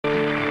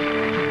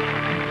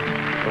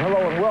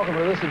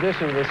this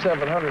edition of the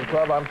 700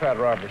 Club. I'm Pat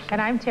Robertson.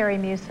 And I'm Terry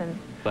Meeuwsen.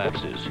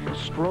 Lapses,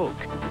 stroke.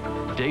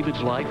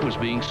 David's life was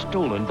being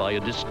stolen by a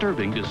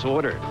disturbing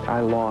disorder. I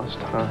lost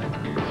time.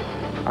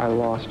 I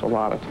lost a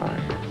lot of time,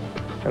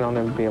 and I'll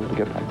never be able to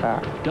get that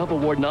back. Dove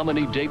Award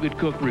nominee David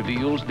Cook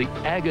reveals the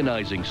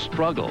agonizing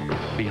struggle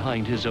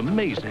behind his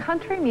amazing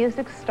Country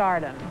music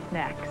stardom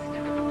next.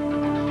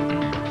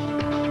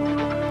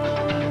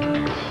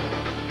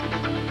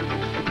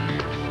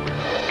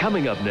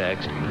 Coming up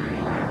next,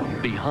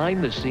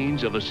 behind the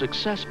scenes of a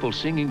successful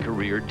singing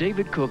career,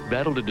 David Cook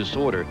battled a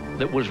disorder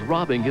that was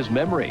robbing his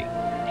memory.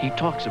 He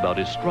talks about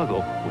his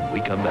struggle when we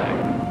come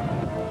back.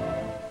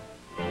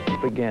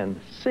 Began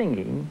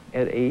singing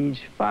at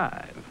age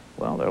 5.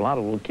 Well, there are a lot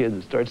of little kids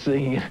that start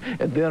singing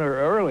at dinner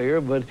earlier,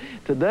 but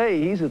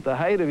today he's at the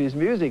height of his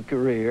music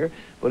career.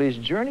 But his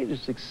journey to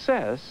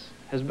success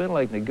has been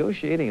like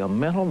negotiating a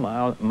mental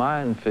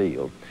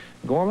minefield.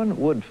 Gorman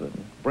Woodfin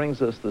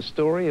brings us the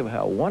story of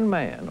how one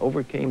man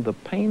overcame the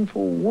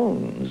painful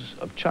wounds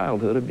of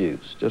childhood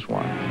abuse. Just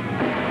watch.